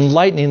of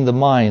enlightening the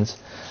minds.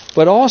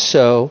 But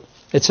also,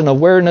 it's an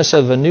awareness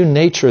of a new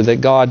nature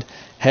that God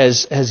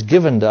has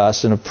given to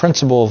us and a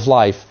principle of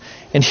life.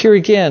 And here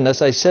again,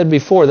 as I said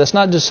before, that's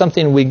not just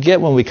something we get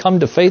when we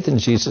come to faith in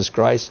Jesus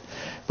Christ,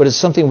 but it's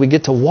something we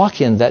get to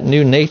walk in, that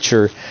new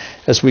nature,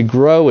 as we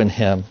grow in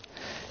Him.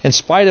 In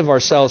spite of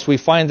ourselves, we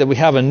find that we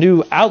have a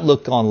new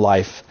outlook on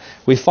life.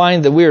 We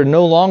find that we are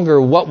no longer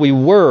what we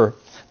were.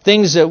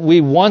 Things that we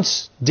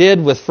once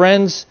did with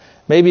friends,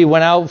 maybe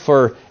went out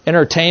for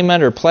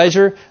entertainment or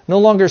pleasure, no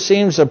longer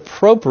seems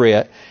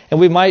appropriate. And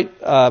we might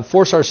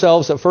force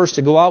ourselves at first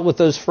to go out with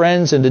those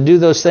friends and to do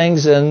those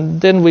things, and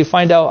then we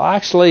find out,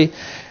 actually,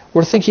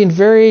 we're thinking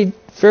very,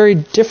 very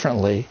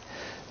differently.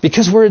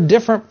 Because we're a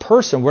different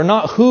person. We're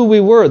not who we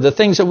were. The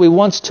things that we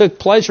once took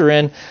pleasure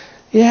in,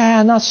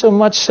 not so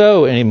much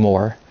so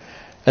anymore.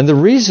 And the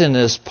reason,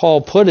 as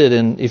Paul put it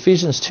in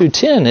Ephesians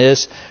 2:10,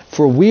 is,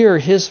 for we are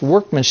His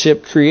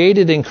workmanship,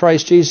 created in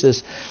Christ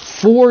Jesus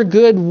for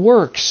good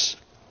works,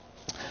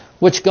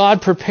 which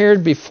God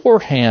prepared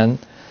beforehand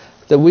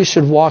that we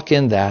should walk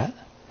in that.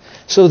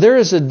 So there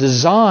is a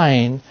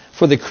design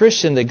for the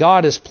Christian that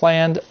God has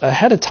planned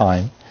ahead of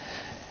time.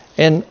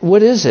 And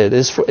what is it?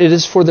 It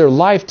is for their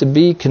life to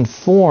be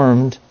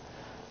conformed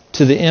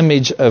to the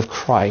image of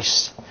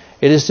Christ.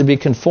 It is to be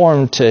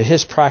conformed to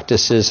His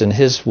practices and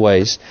His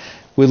ways.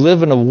 We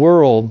live in a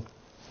world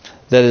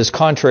that is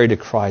contrary to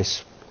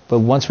Christ. But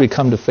once we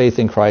come to faith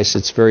in Christ,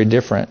 it's very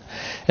different.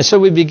 And so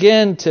we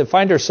begin to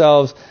find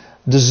ourselves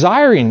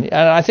desiring,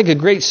 and I think a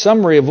great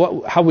summary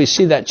of how we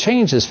see that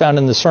change is found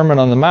in the Sermon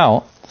on the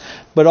Mount.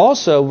 But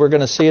also we're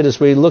going to see it as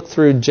we look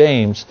through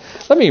Ephesians.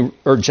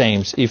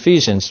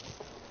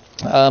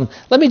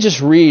 Let me just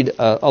read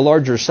a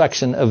larger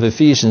section of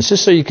Ephesians,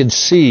 just so you can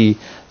see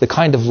the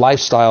kind of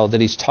lifestyle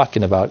that he's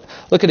talking about.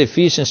 Look at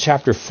Ephesians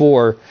chapter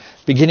 4,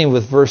 beginning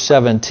with verse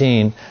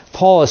 17.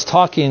 Paul is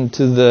talking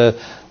to the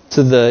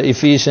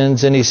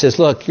Ephesians, and he says,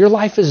 look, your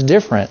life is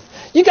different.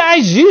 You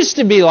guys used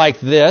to be like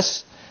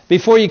this,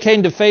 before you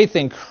came to faith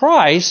in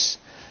Christ,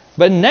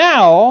 but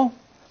now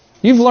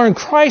you've learned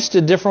Christ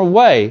a different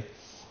way.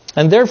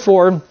 And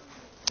therefore,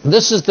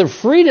 this is the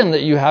freedom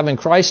that you have in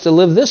Christ to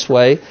live this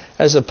way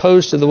as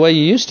opposed to the way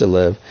you used to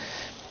live.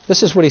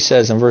 This is what he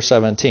says in verse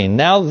 17.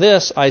 Now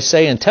this I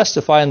say and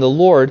testify in the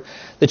Lord,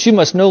 that you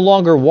must no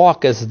longer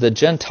walk as the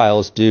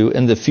Gentiles do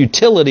in the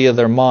futility of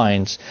their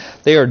minds.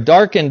 They are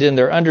darkened in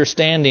their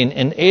understanding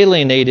and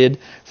alienated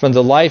from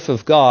the life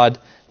of God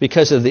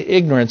because of the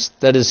ignorance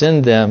that is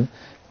in them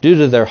due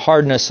to their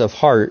hardness of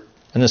heart.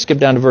 And then skip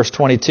down to verse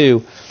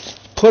 22.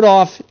 Put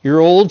off your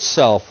old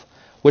self,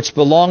 which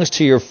belongs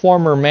to your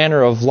former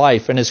manner of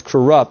life and is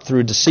corrupt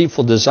through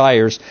deceitful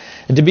desires,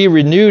 and to be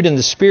renewed in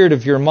the spirit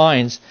of your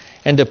minds,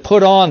 and to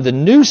put on the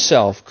new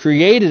self,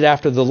 created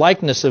after the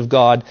likeness of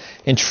God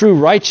in true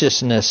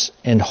righteousness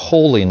and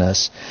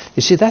holiness.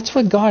 You see, that's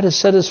what God has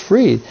set us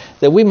free,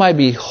 that we might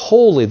be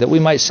holy, that we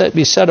might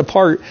be set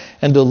apart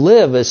and to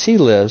live as He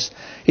lives.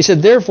 He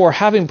said, therefore,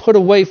 having put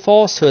away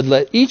falsehood,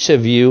 let each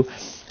of you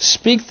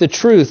speak the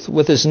truth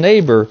with his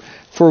neighbor,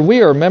 for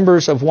we are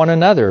members of one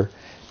another.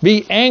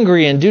 Be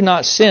angry and do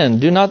not sin.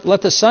 Do not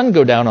let the sun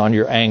go down on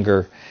your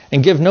anger,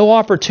 and give no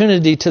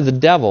opportunity to the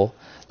devil.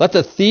 Let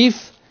the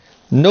thief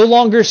no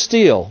longer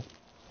steal,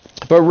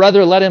 but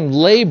rather let him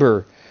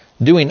labor,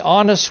 doing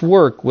honest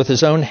work with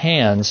his own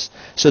hands,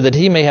 so that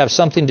he may have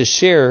something to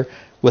share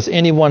with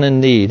anyone in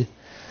need.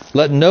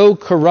 Let no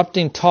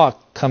corrupting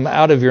talk come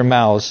out of your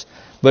mouths,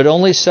 but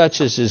only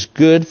such as is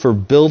good for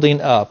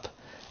building up,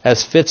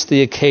 as fits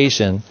the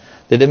occasion,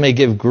 that it may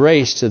give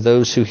grace to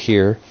those who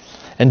hear.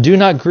 And do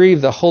not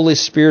grieve the Holy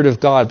Spirit of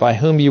God, by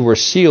whom you were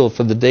sealed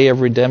for the day of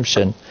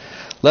redemption.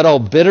 Let all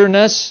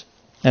bitterness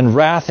and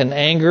wrath and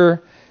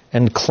anger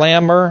and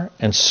clamor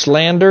and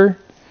slander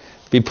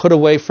be put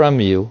away from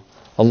you,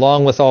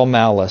 along with all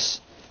malice.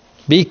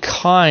 Be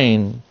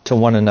kind to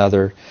one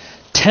another,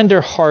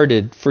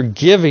 tender-hearted,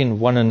 forgiving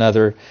one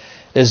another,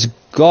 as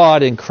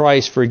God in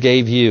Christ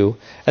forgave you.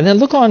 And then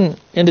look on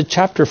into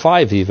chapter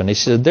 5 even. He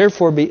said,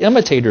 therefore be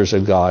imitators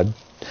of God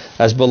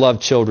as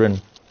beloved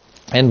children,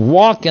 and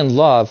walk in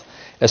love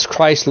as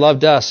Christ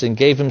loved us and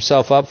gave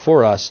himself up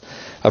for us,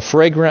 a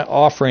fragrant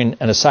offering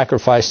and a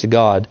sacrifice to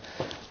God.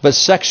 But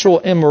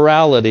sexual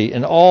immorality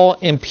and all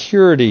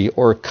impurity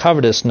or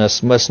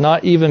covetousness must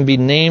not even be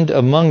named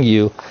among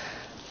you,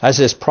 as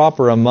is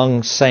proper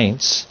among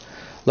saints.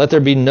 Let there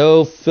be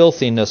no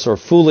filthiness or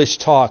foolish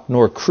talk,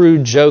 nor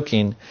crude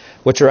joking,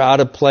 which are out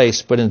of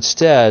place, but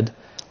instead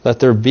let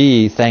there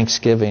be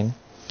thanksgiving.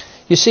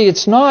 You see,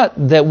 it's not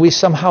that we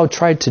somehow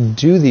tried to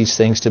do these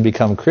things to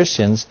become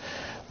Christians,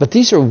 but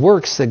these are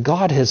works that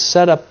God has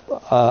set up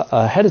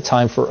ahead of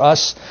time for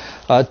us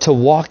to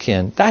walk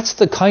in. That's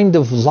the kind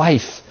of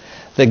life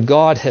that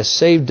God has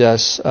saved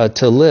us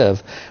to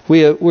live.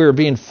 We are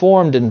being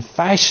formed and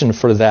fashioned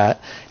for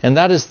that, and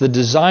that is the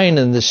design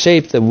and the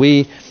shape that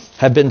we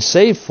have been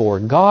saved for.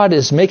 God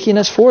is making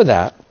us for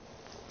that.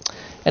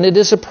 And it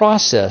is a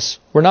process.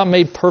 We're not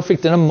made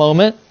perfect in a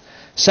moment.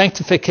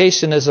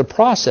 Sanctification is a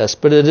process,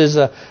 but it is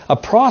a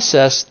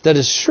process that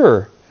is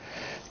sure.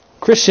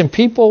 Christian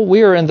people,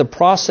 we are in the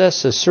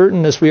process as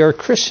certain as we are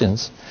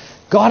Christians.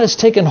 God has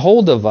taken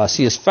hold of us.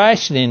 He is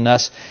fashioning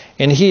us,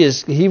 and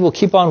He will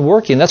keep on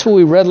working. That's what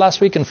we read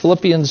last week in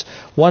Philippians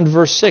 1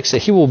 verse 6,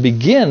 that He will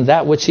begin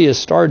that which He has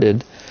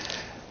started.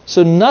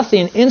 So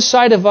nothing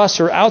inside of us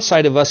or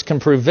outside of us can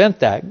prevent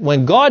that.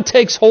 When God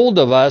takes hold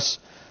of us,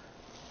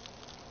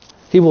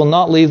 He will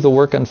not leave the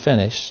work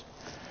unfinished.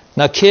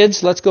 Now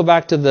kids, let's go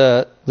back to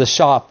the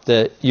shop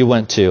that you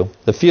went to,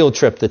 the field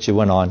trip that you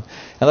went on.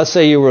 And let's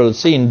say you were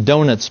seeing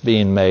donuts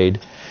being made,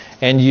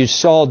 and you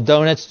saw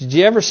donuts. Did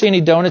you ever see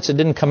any donuts that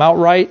didn't come out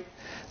right,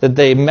 that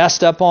they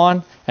messed up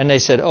on? And they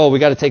said, oh, we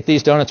got to take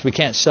these donuts, we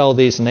can't sell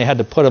these, and they had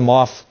to put them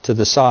off to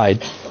the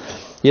side.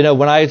 You know,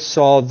 when I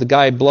saw the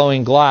guy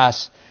blowing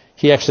glass,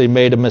 he actually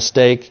made a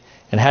mistake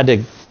and had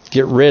to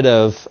get rid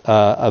of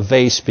a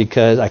vase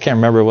because I can't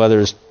remember whether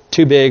it was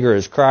too big or it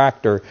was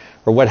cracked or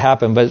what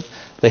happened, but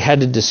they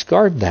had to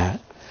discard that.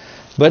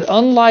 But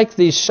unlike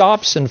these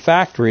shops and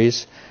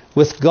factories,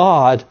 with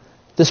God,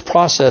 this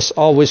process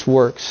always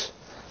works.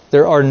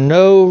 There are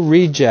no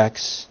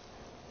rejects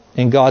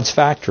in God's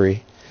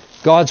factory.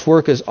 God's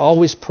work is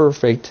always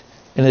perfect,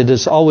 and it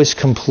is always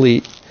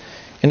complete.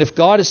 And if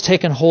God has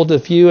taken hold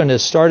of you and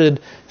has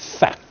started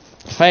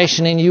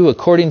fashioning you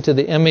according to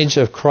the image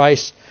of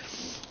Christ,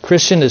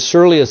 Christian, as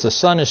surely as the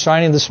sun is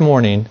shining this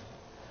morning,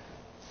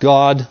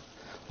 God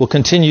will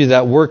continue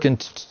that work in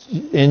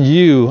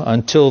you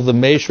until the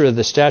measure of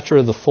the stature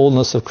of the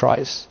fullness of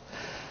Christ.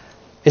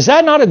 Is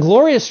that not a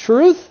glorious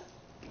truth?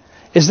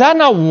 Is that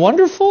not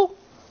wonderful?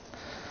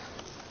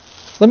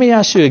 Let me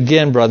ask you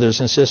again, brothers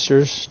and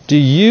sisters, do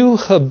you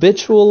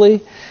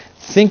habitually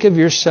think of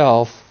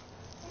yourself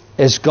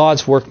as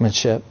God's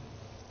workmanship?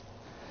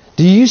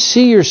 Do you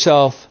see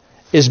yourself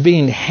as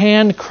being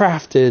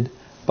handcrafted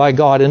by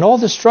God? And all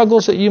the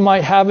struggles that you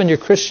might have in your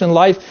Christian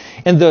life,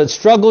 and the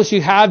struggles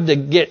you have to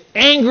get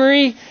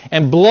angry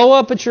and blow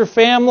up at your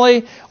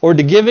family, or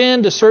to give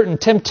in to certain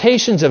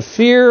temptations of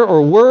fear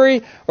or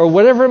worry or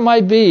whatever it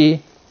might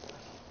be,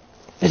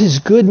 It is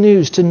good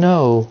news to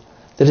know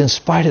that in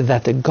spite of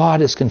that, that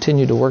God has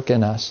continued to work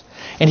in us.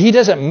 And He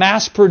doesn't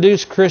mass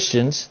produce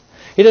Christians.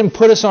 He didn't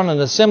put us on an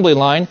assembly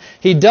line.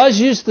 He does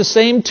use the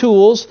same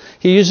tools.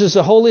 He uses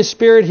the Holy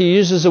Spirit. He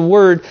uses a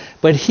word,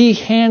 but He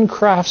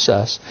handcrafts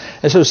us.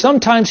 And so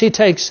sometimes He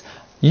takes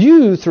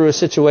you through a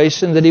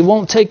situation that He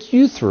won't take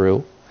you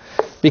through,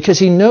 because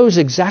He knows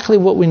exactly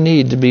what we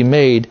need to be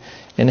made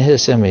in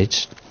His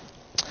image.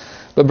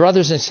 But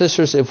brothers and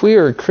sisters, if we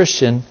are a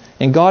Christian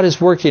and God is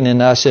working in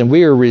us and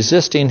we are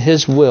resisting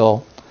His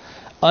will,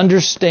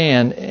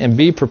 understand and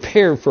be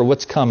prepared for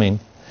what's coming,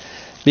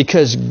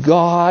 because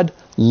God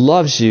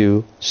loves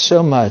you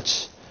so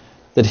much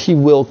that He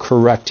will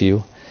correct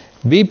you.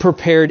 Be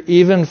prepared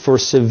even for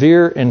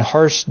severe and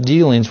harsh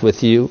dealings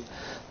with you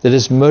that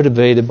is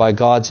motivated by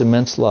God's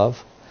immense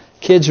love.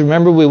 Kids,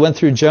 remember we went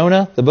through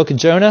Jonah, the book of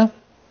Jonah?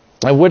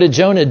 And what did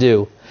Jonah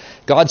do?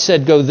 God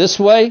said, go this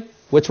way.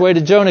 Which way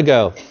did Jonah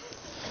go?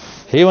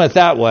 He went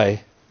that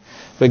way.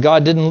 But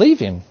God didn't leave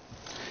him.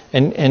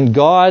 And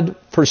God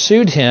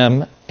pursued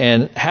him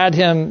and had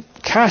him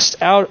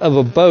cast out of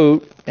a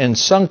boat and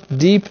sunk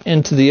deep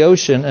into the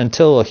ocean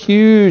until a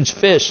huge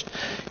fish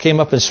came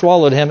up and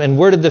swallowed him. And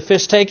where did the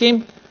fish take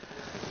him?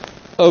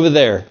 Over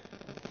there.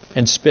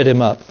 And spit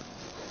him up.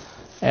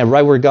 And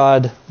right where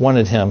God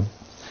wanted him.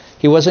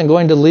 He wasn't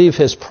going to leave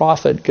His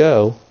prophet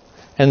go.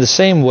 And the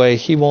same way,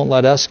 He won't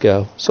let us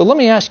go. So let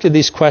me ask you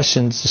these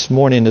questions this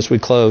morning as we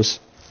close.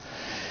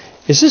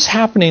 Is this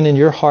happening in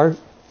your heart?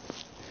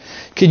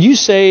 Could you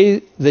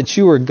say that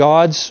you are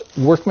God's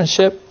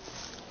workmanship?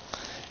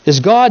 Is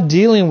God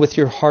dealing with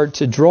your heart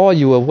to draw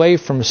you away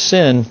from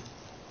sin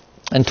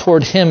and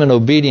toward Him in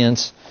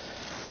obedience,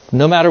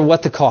 no matter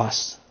what the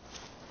cost?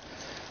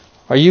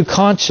 Are you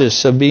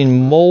conscious of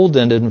being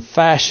molded and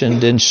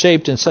fashioned and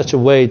shaped in such a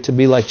way to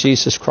be like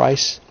Jesus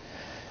Christ?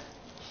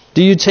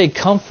 Do you take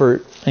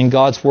comfort in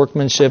God's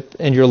workmanship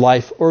in your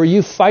life, or are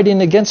you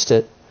fighting against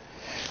it?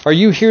 Are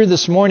you here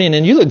this morning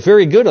and you look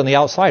very good on the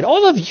outside?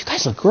 All of you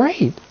guys look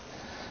great.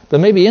 But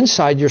maybe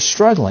inside you're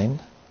struggling.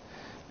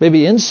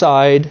 Maybe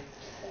inside,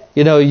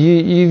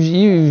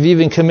 you've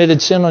even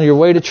committed sin on your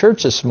way to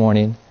church this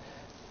morning.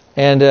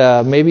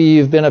 And maybe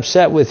you've been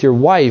upset with your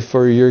wife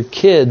or your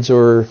kids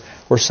or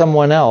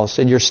someone else,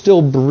 and you're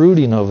still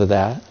brooding over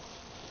that.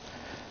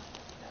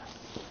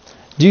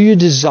 Do you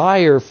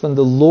desire from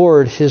the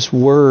Lord His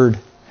Word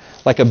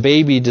like a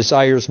baby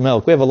desires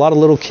milk? We have a lot of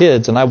little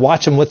kids, and I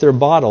watch them with their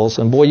bottles,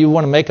 and boy, you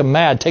want to make them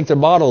mad. Take their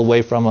bottle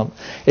away from them.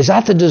 Is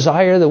that the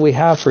desire that we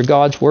have for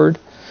God's Word?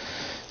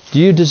 Do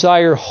you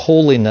desire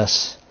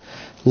holiness,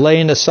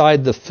 laying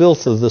aside the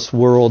filth of this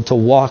world to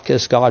walk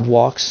as God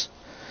walks?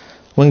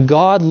 When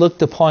God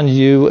looked upon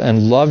you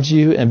and loved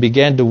you and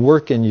began to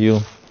work in you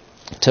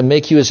to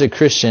make you as a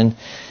Christian,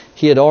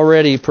 He had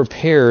already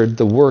prepared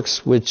the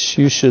works which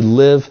you should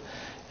live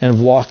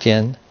and walk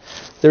in.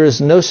 There is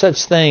no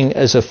such thing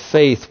as a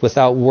faith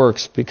without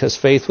works, because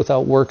faith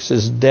without works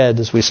is dead,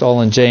 as we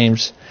saw in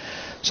James.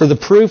 So the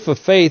proof of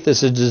faith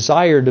is a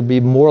desire to be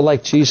more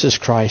like Jesus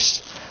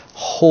Christ,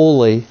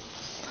 holy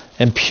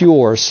and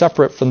pure,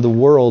 separate from the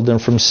world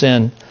and from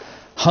sin,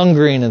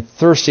 hungering and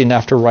thirsting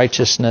after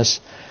righteousness,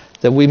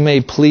 that we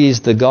may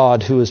please the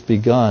God who has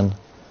begun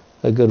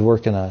a good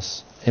work in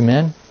us.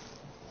 Amen?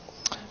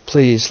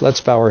 Please,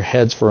 let's bow our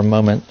heads for a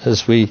moment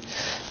as we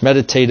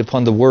meditate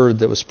upon the word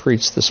that was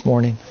preached this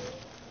morning.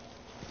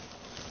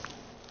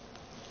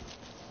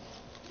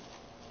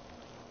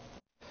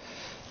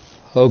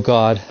 Oh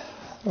God,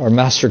 our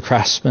master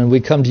craftsman,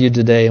 we come to you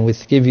today and we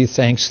give you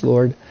thanks,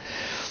 Lord,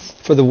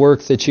 for the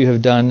work that you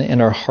have done in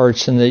our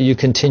hearts and that you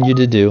continue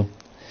to do.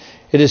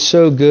 It is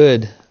so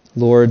good,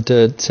 Lord,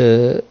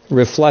 to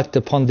reflect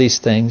upon these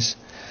things.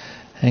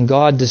 And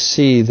God, to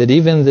see that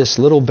even this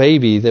little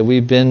baby that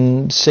we've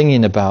been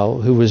singing about,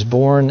 who was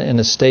born in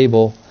a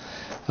stable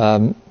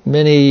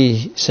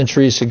many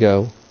centuries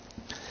ago,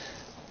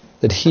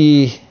 that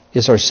He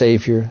is our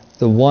Savior,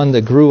 the one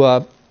that grew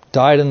up,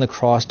 died on the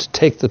cross to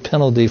take the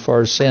penalty for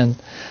our sin,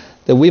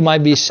 that we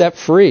might be set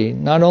free,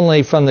 not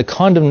only from the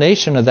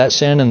condemnation of that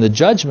sin and the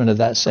judgment of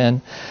that sin,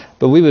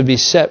 but we would be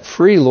set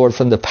free, Lord,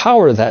 from the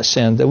power of that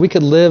sin, that we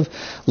could live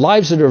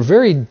lives that are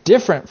very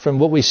different from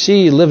what we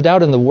see lived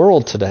out in the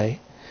world today.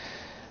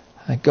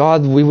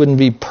 God, we wouldn't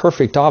be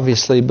perfect,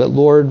 obviously, but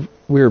Lord,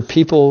 we are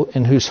people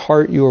in whose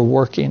heart you are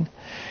working.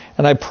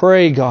 And I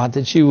pray, God,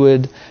 that you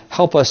would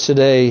help us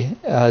today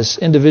as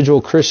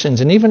individual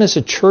Christians and even as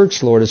a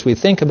church, Lord, as we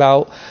think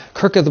about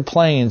Kirk of the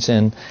Plains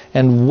and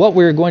what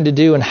we're going to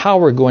do and how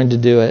we're going to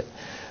do it.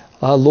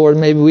 Lord,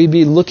 maybe we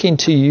be looking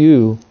to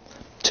you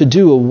to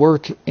do a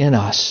work in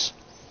us.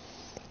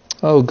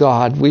 Oh,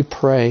 God, we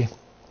pray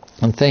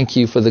and thank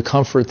you for the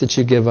comfort that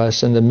you give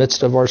us in the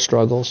midst of our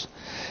struggles.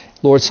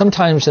 Lord,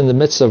 sometimes in the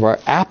midst of our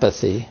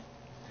apathy,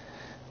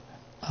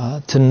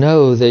 to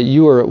know that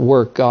you are at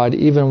work, God,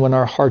 even when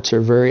our hearts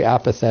are very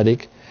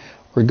apathetic,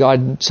 or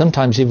God,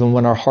 sometimes even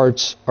when our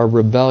hearts are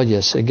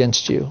rebellious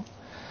against you,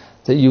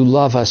 that you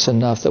love us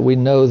enough that we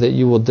know that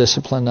you will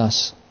discipline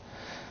us.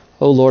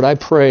 Oh Lord, I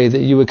pray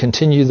that you would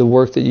continue the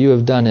work that you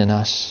have done in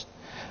us.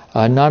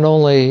 not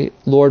only,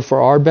 Lord,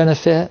 for our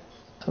benefit,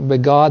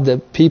 but God,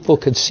 that people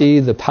could see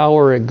the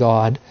power of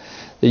God,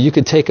 that you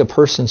could take a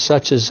person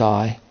such as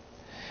I,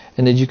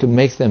 and that you could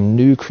make them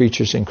new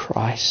creatures in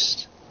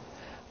Christ.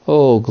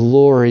 Oh,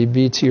 glory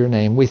be to your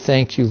name. We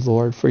thank you,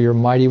 Lord, for your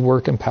mighty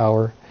work and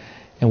power.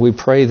 And we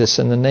pray this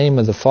in the name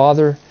of the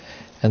Father,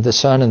 and the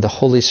Son, and the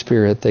Holy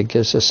Spirit that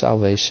gives us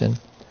salvation.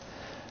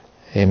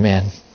 Amen.